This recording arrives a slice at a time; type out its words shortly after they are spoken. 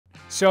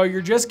So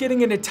you're just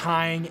getting into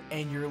tying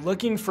and you're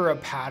looking for a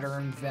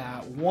pattern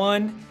that,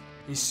 one,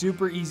 is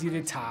super easy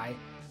to tie,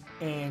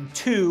 and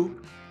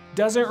two,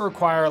 doesn't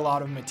require a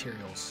lot of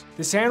materials.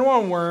 The San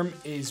Juan Worm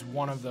is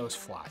one of those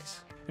flies.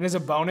 And as a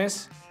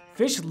bonus,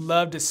 fish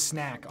love to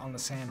snack on the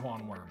San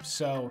Juan Worm.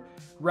 So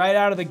right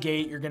out of the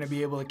gate, you're gonna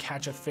be able to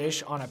catch a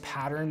fish on a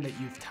pattern that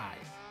you've tied.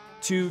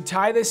 To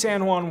tie the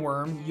San Juan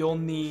Worm, you'll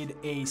need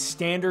a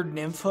standard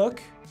nymph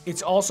hook.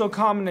 It's also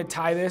common to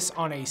tie this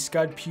on a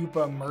scud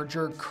pupa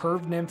merger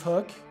curved nymph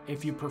hook,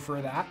 if you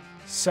prefer that.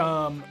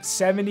 Some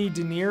 70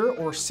 denier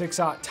or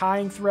 6/0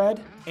 tying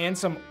thread, and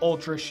some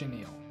ultra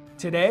chenille.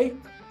 Today,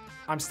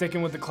 I'm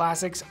sticking with the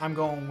classics. I'm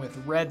going with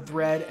red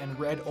thread and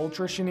red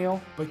ultra chenille,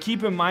 but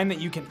keep in mind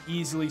that you can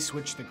easily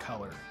switch the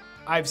color.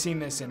 I've seen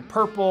this in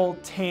purple,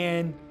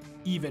 tan,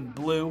 even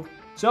blue.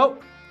 So,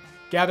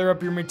 gather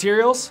up your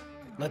materials,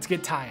 let's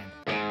get tying.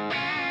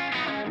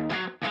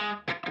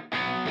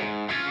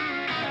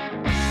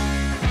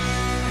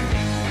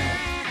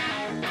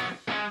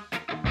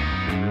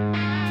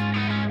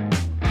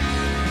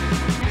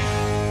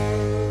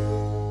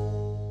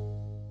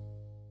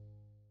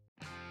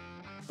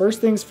 First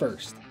things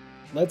first,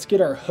 let's get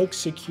our hook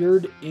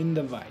secured in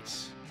the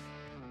vise.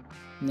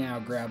 Now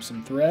grab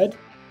some thread.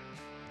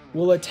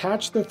 We'll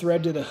attach the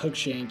thread to the hook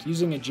shank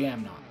using a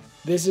jam knot.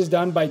 This is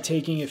done by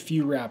taking a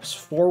few wraps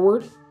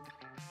forward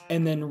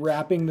and then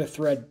wrapping the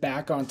thread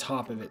back on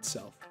top of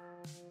itself.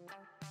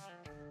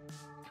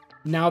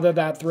 Now that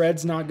that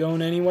thread's not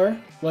going anywhere,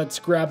 let's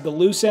grab the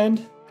loose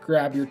end,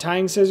 grab your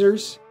tying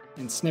scissors,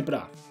 and snip it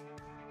off.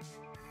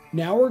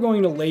 Now we're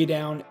going to lay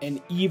down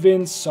an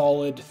even,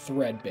 solid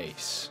thread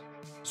base.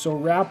 So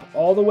wrap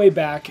all the way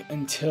back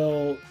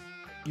until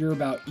you're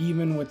about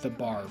even with the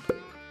barb,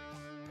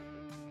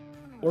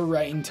 or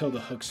right until the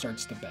hook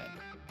starts to bend.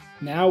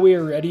 Now we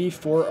are ready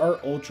for our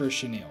ultra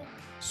chenille.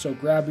 So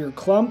grab your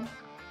clump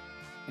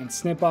and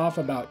snip off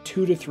about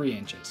 2 to 3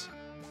 inches.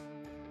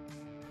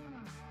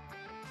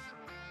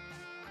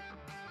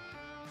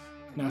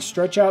 Now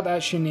stretch out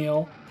that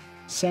chenille,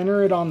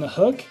 center it on the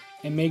hook,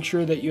 and make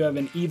sure that you have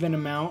an even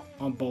amount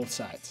on both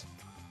sides.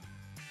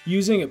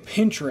 Using a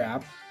pinch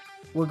wrap,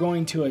 we're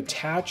going to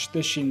attach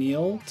the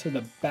chenille to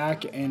the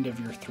back end of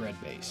your thread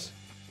base.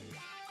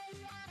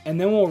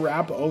 And then we'll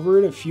wrap over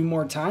it a few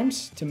more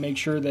times to make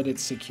sure that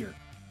it's secure.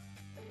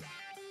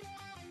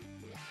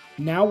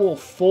 Now we'll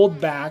fold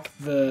back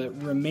the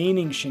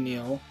remaining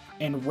chenille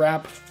and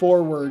wrap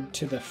forward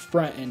to the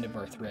front end of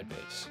our thread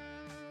base.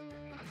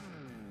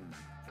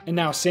 And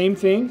now same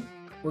thing,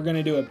 we're going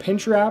to do a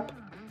pinch wrap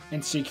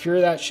and secure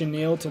that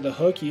chenille to the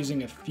hook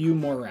using a few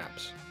more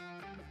wraps.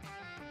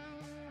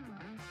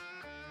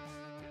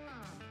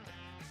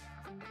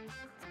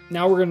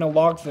 Now we're going to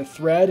lock the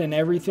thread and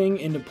everything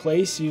into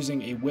place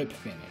using a whip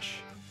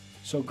finish.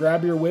 So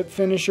grab your whip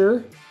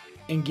finisher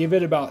and give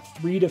it about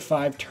 3 to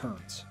 5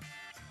 turns.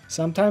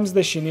 Sometimes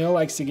the chenille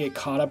likes to get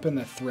caught up in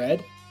the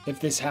thread.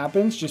 If this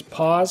happens, just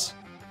pause,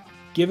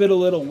 give it a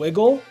little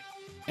wiggle,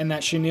 and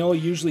that chenille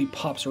usually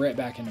pops right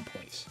back into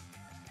place.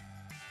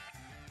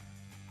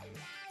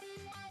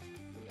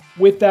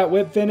 With that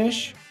whip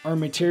finish, our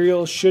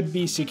material should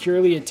be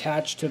securely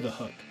attached to the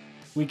hook.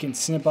 We can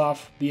snip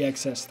off the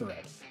excess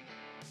thread.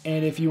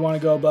 And if you want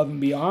to go above and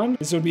beyond,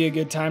 this would be a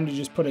good time to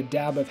just put a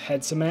dab of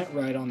head cement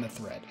right on the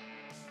thread.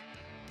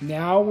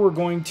 Now we're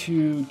going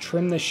to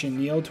trim the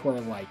chenille to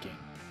our liking.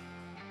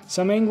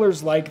 Some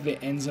anglers like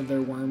the ends of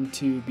their worm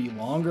to be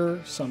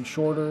longer, some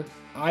shorter.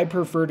 I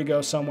prefer to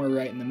go somewhere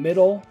right in the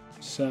middle,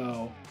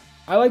 so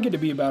I like it to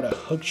be about a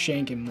hook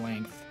shank in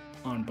length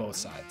on both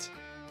sides.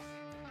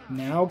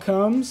 Now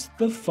comes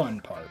the fun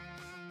part.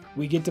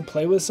 We get to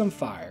play with some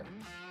fire.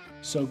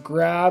 So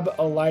grab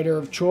a lighter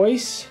of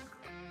choice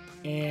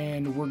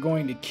and we're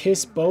going to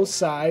kiss both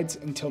sides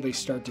until they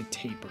start to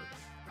taper.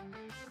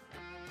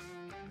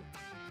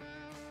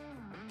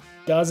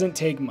 Doesn't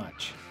take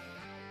much.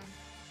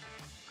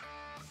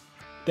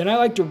 Then I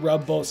like to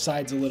rub both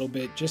sides a little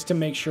bit just to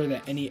make sure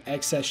that any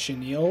excess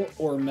chenille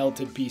or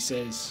melted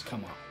pieces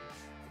come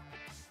off.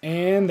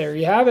 And there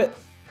you have it.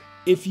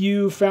 If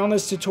you found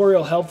this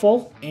tutorial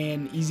helpful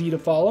and easy to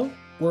follow,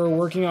 we're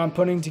working on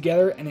putting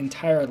together an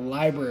entire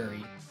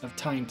library of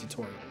tying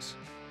tutorials,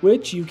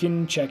 which you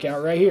can check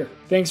out right here.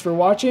 Thanks for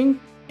watching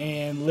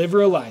and live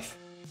real life.